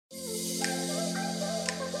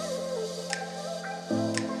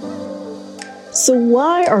So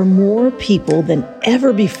why are more people than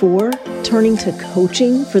ever before turning to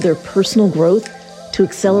coaching for their personal growth to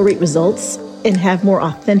accelerate results and have more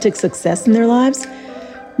authentic success in their lives?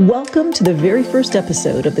 Welcome to the very first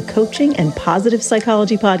episode of the Coaching and Positive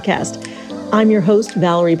Psychology Podcast. I'm your host,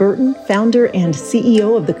 Valerie Burton, founder and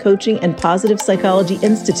CEO of the Coaching and Positive Psychology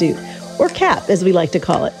Institute, or CAP as we like to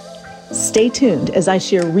call it. Stay tuned as I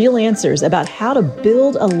share real answers about how to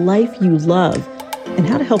build a life you love and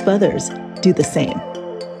how to help others do the same.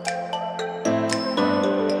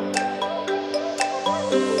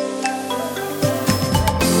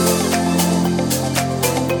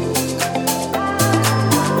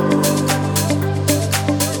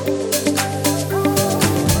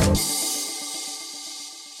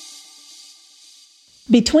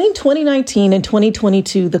 Between 2019 and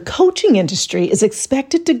 2022, the coaching industry is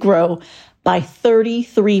expected to grow by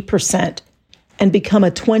 33% and become a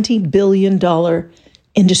 $20 billion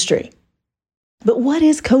industry. But what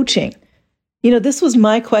is coaching? This was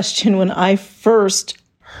my question when I first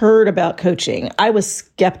heard about coaching. I was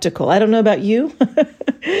skeptical. I don't know about you,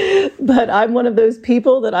 but I'm one of those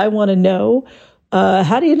people that I want to know,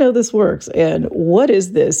 how do you know this works? And what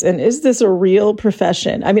is this? And is this a real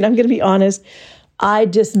profession? I'm going to be honest. I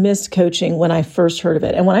dismissed coaching when I first heard of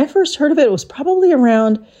it. And when I first heard of it, it was probably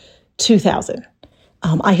around 2000.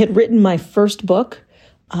 I had written my first book.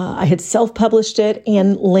 I had self-published it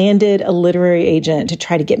and landed a literary agent to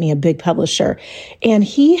try to get me a big publisher. And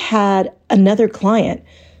he had another client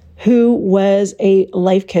who was a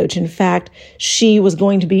life coach. In fact, she was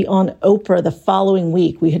going to be on Oprah the following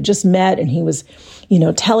week. We had just met and he was,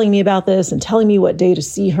 telling me about this and telling me what day to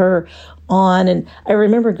see her on. And I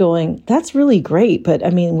remember going, that's really great. But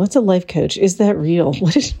what's a life coach? Is that real?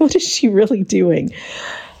 What is she really doing?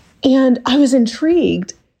 And I was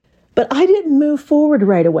intrigued. But I didn't move forward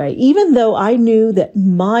right away, even though I knew that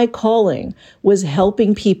my calling was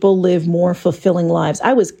helping people live more fulfilling lives.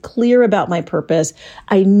 I was clear about my purpose.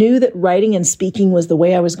 I knew that writing and speaking was the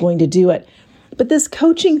way I was going to do it. But this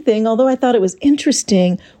coaching thing, although I thought it was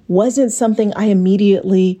interesting, wasn't something I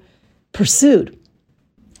immediately pursued.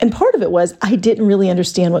 And part of it was I didn't really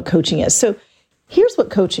understand what coaching is. So here's what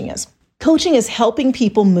coaching is. Coaching is helping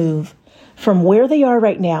people move from where they are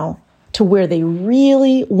right now to where they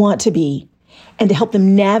really want to be, and to help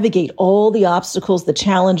them navigate all the obstacles, the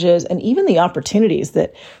challenges, and even the opportunities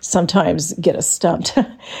that sometimes get us stumped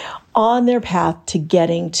on their path to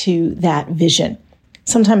getting to that vision.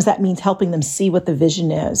 Sometimes that means helping them see what the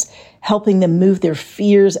vision is, helping them move their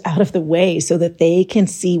fears out of the way so that they can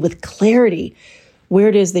see with clarity where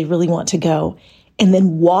it is they really want to go, and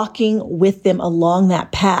then walking with them along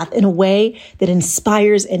that path in a way that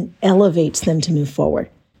inspires and elevates them to move forward.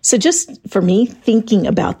 So just for me, thinking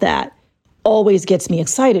about that always gets me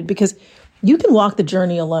excited because you can walk the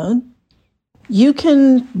journey alone. You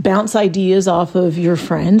can bounce ideas off of your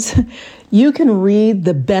friends. You can read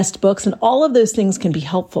the best books, and all of those things can be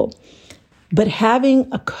helpful. But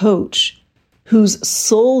having a coach whose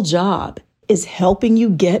sole job is helping you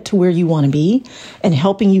get to where you want to be and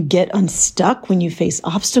helping you get unstuck when you face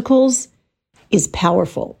obstacles is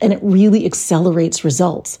powerful, and it really accelerates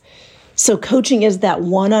results. So coaching is that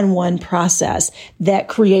one-on-one process that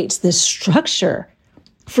creates this structure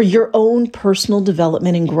for your own personal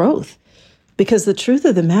development and growth. Because the truth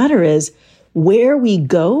of the matter is, where we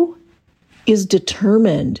go is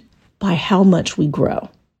determined by how much we grow.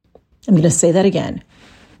 I'm going to say that again.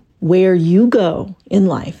 Where you go in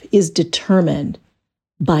life is determined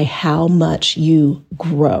by how much you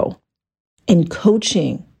grow. And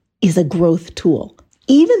coaching is a growth tool.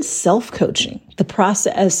 Even self-coaching, the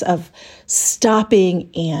process of stopping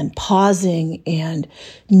and pausing and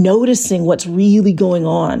noticing what's really going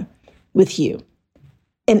on with you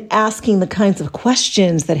and asking the kinds of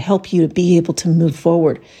questions that help you to be able to move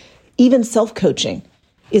forward. Even self-coaching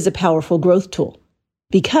is a powerful growth tool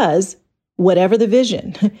because whatever the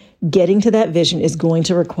vision, getting to that vision is going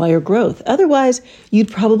to require growth. Otherwise,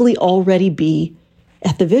 you'd probably already be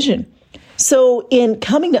at the vision. So in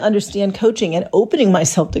coming to understand coaching and opening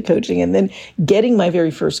myself to coaching and then getting my very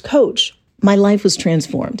first coach, my life was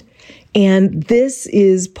transformed. And this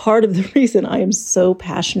is part of the reason I am so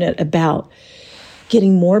passionate about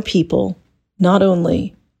getting more people, not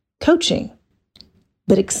only coaching,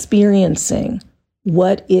 but experiencing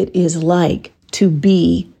what it is like to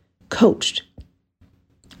be coached.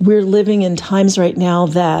 We're living in times right now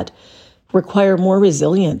that require more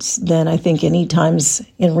resilience than I think any times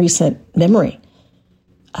in recent memory.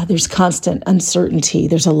 There's constant uncertainty.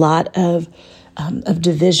 There's a lot of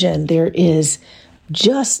division. There is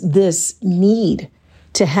just this need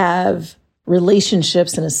to have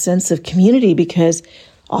relationships and a sense of community because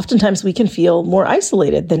oftentimes we can feel more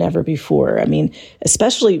isolated than ever before. I mean,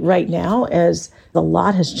 especially right now, as a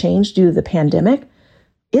lot has changed due to the pandemic,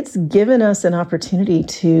 it's given us an opportunity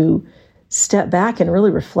to step back and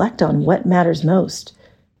really reflect on what matters most.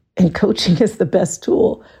 And coaching is the best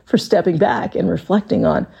tool for stepping back and reflecting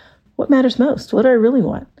on what matters most. What do I really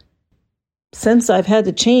want? Since I've had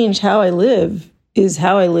to change how I live, is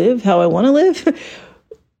how I live how I want to live?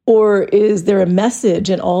 Or is there a message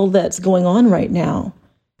in all that's going on right now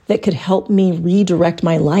that could help me redirect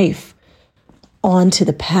my life onto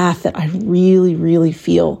the path that I really, really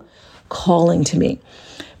feel calling to me?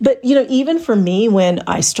 But, even for me, when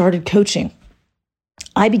I started coaching,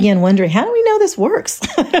 I began wondering, how do we know this works?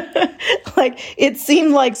 It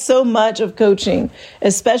seemed like so much of coaching,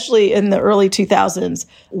 especially in the early 2000s,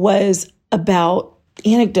 was about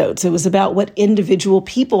anecdotes. It was about what individual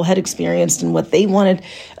people had experienced and what they wanted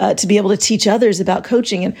to be able to teach others about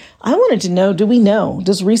coaching. And I wanted to know,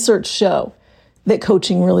 does research show that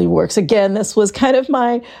coaching really works? Again, this was kind of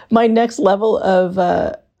my next level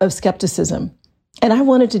of skepticism. And I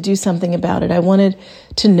wanted to do something about it. I wanted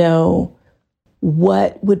to know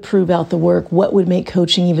what would prove out the work, what would make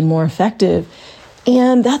coaching even more effective.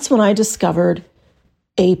 And that's when I discovered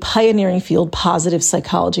a pioneering field, positive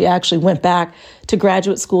psychology. I actually went back to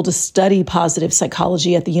graduate school to study positive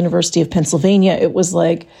psychology at the University of Pennsylvania. It was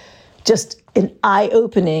like just an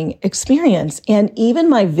eye-opening experience. And even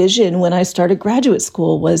my vision when I started graduate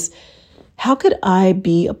school was, how could I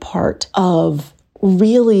be a part of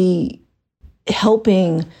really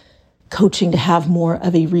helping coaching to have more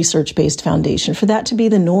of a research-based foundation, for that to be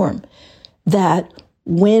the norm, that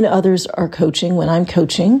when others are coaching, when I'm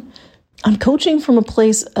coaching from a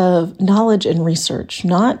place of knowledge and research,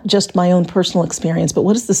 not just my own personal experience, but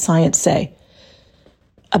what does the science say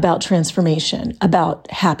about transformation,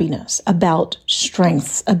 about happiness, about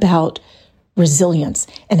strengths, about resilience,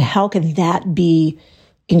 and how can that be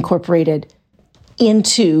incorporated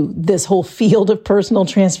into this whole field of personal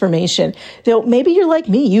transformation? Maybe you're like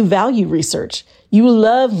me, you value research, you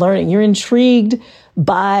love learning, you're intrigued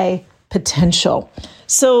by potential.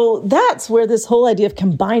 So that's where this whole idea of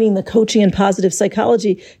combining the coaching and positive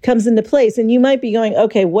psychology comes into place. And you might be going,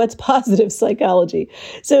 okay, what's positive psychology?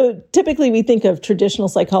 So typically we think of traditional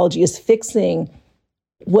psychology as fixing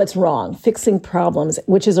what's wrong, fixing problems,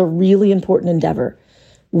 which is a really important endeavor.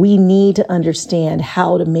 We need to understand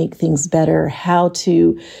how to make things better, how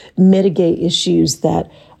to mitigate issues that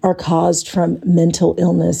are caused from mental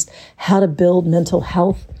illness, how to build mental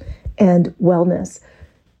health and wellness.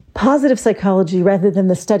 Positive psychology, rather than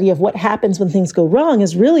the study of what happens when things go wrong,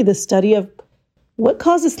 is really the study of what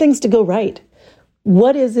causes things to go right.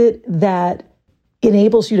 What is it that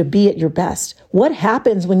enables you to be at your best? What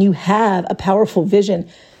happens when you have a powerful vision?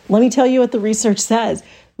 Let me tell you what the research says.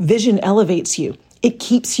 Vision elevates you. It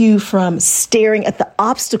keeps you from staring at the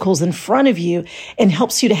obstacles in front of you and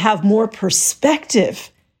helps you to have more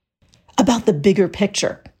perspective about the bigger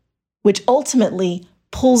picture, which ultimately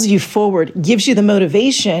pulls you forward, gives you the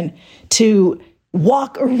motivation to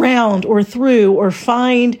walk around or through or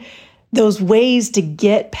find those ways to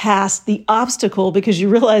get past the obstacle, because you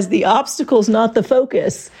realize the obstacle is not the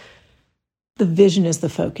focus. The vision is the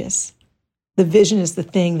focus. The vision is the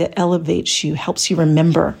thing that elevates you, helps you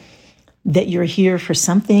remember that you're here for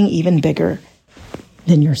something even bigger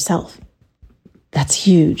than yourself. That's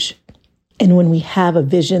huge. And when we have a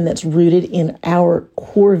vision that's rooted in our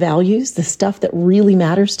core values, the stuff that really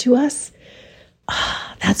matters to us,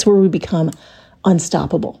 that's where we become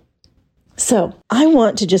unstoppable. So I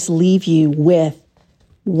want to just leave you with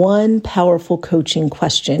one powerful coaching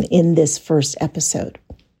question in this first episode.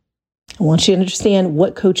 I want you to understand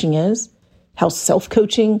what coaching is, how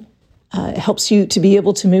self-coaching helps you to be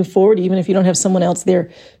able to move forward, even if you don't have someone else there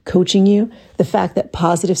coaching you. The fact that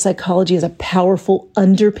positive psychology is a powerful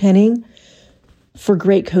underpinning for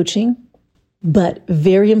great coaching. But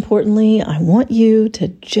very importantly, I want you to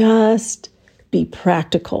just be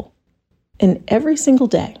practical. And every single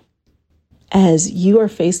day, as you are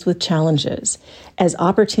faced with challenges, as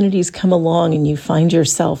opportunities come along and you find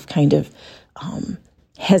yourself kind of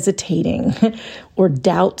hesitating or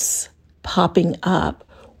doubts popping up,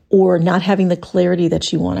 or not having the clarity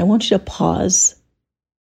that you want, I want you to pause.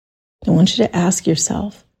 I want you to ask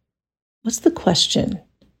yourself, what's the question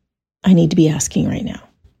I need to be asking right now?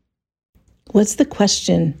 What's the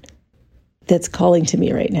question that's calling to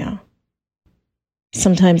me right now?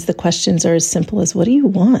 Sometimes the questions are as simple as, what do you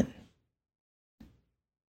want?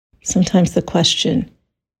 Sometimes the question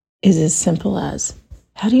is as simple as,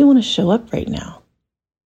 how do you want to show up right now?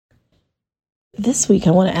 This week,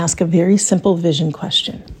 I want to ask a very simple vision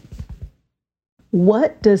question.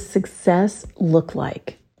 What does success look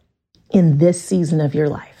like in this season of your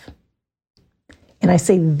life. And I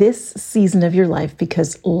say this season of your life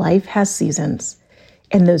because life has seasons,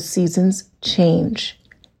 and those seasons change.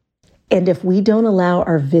 And if we don't allow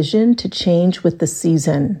our vision to change with the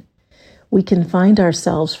season, we can find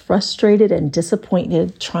ourselves frustrated and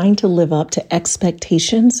disappointed trying to live up to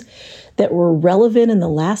expectations that were relevant in the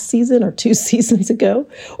last season or 2 seasons ago,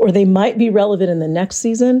 or they might be relevant in the next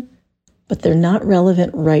season, but they're not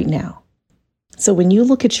relevant right now. So when you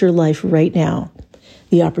look at your life right now,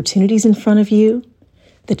 the opportunities in front of you,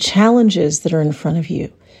 the challenges that are in front of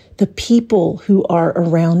you, the people who are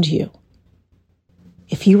around you,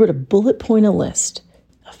 if you were to bullet point a list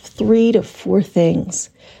of 3 to 4 things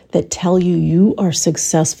that tell you you are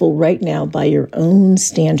successful right now by your own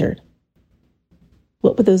standard,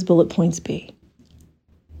 what would those bullet points be?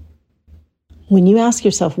 When you ask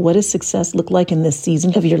yourself, what does success look like in this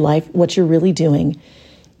season of your life? What you're really doing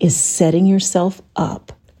is setting yourself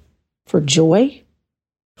up for joy,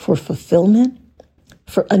 for fulfillment,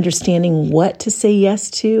 for understanding what to say yes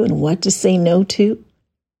to and what to say no to,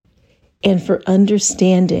 and for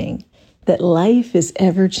understanding that life is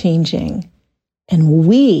ever changing. And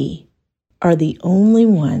we are the only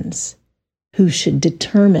ones who should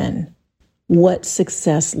determine what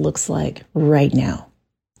success looks like right now.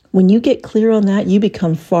 When you get clear on that, you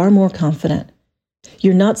become far more confident.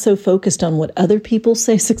 You're not so focused on what other people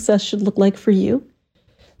say success should look like for you,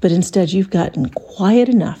 but instead you've gotten quiet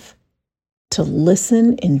enough to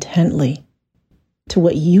listen intently to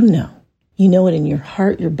what you know. You know it in your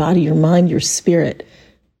heart, your body, your mind, your spirit,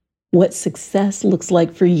 what success looks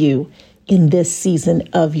like for you in this season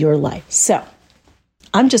of your life. So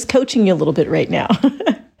I'm just coaching you a little bit right now.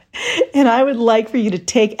 And I would like for you to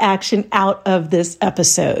take action out of this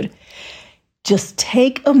episode. Just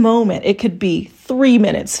take a moment. It could be 3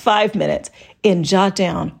 minutes, 5 minutes, and jot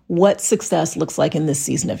down what success looks like in this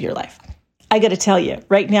season of your life. I got to tell you,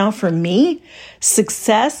 right now for me,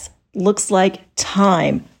 success looks like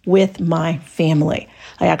time with my family.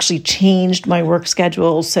 I actually changed my work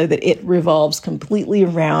schedule so that it revolves completely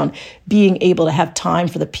around being able to have time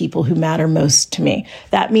for the people who matter most to me.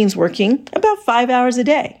 That means working about 5 hours a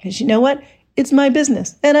day, because you know what? It's my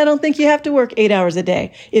business. And I don't think you have to work 8 hours a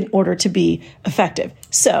day in order to be effective.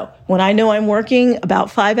 So when I know I'm working about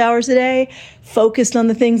 5 hours a day, focused on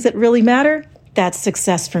the things that really matter, that's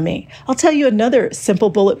success for me. I'll tell you another simple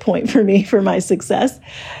bullet point for me for my success.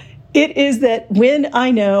 It is that when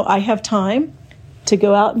I know I have time to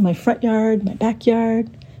go out in my front yard, my backyard,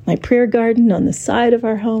 my prayer garden on the side of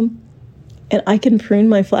our home, and I can prune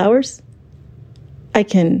my flowers, I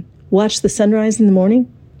can watch the sunrise in the morning,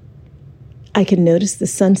 I can notice the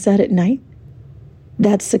sunset at night,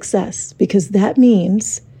 that's success, because that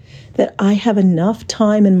means that I have enough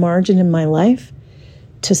time and margin in my life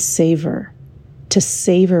to savor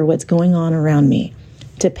what's going on around me,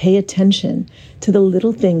 to pay attention to the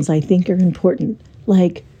little things I think are important,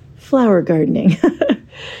 like flower gardening.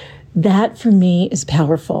 That for me is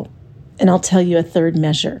powerful. And I'll tell you a third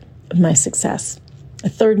measure of my success. A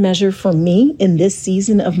third measure for me in this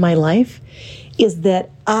season of my life is that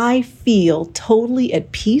I feel totally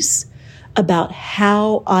at peace about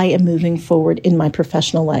how I am moving forward in my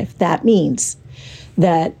professional life. That means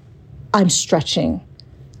that I'm stretching,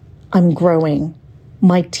 I'm growing,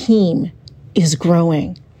 my team is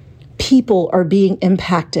growing, people are being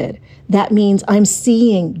impacted. That means I'm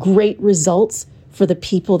seeing great results for the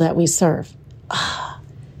people that we serve.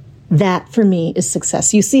 That for me is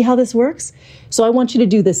success. You see how this works? So I want you to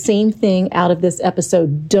do the same thing out of this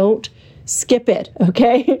episode. Don't skip it,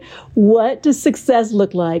 okay? What does success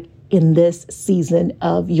look like in this season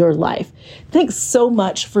of your life? Thanks so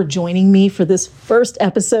much for joining me for this first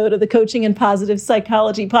episode of the Coaching and Positive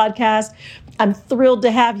Psychology podcast. I'm thrilled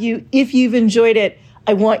to have you. If you've enjoyed it,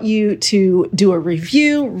 I want you to do a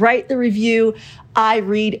review, write the review. I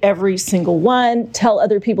read every single one. Tell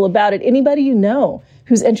other people about it. Anybody you know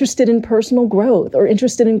who's interested in personal growth or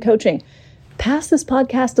interested in coaching, pass this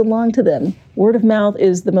podcast along to them. Word of mouth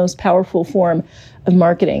is the most powerful form of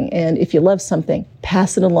marketing. And if you love something,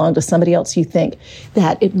 pass it along to somebody else you think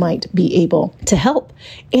that it might be able to help.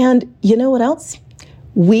 And you know what else?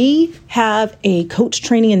 We have a coach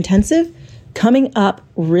training intensive coming up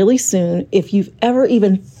really soon. If you've ever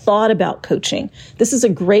even thought about coaching, this is a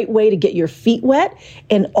great way to get your feet wet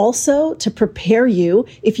and also to prepare you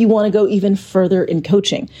if you want to go even further in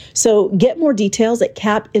coaching. So get more details at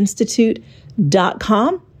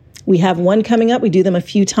capinstitute.com. We have one coming up. We do them a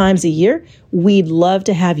few times a year. We'd love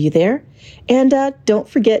to have you there. And don't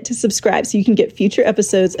forget to subscribe so you can get future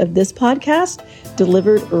episodes of this podcast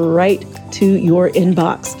delivered right to your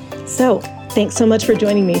inbox. So Thanks so much for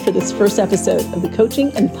joining me for this first episode of the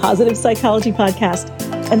Coaching and Positive Psychology Podcast.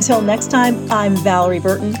 Until next time, I'm Valerie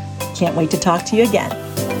Burton. Can't wait to talk to you again.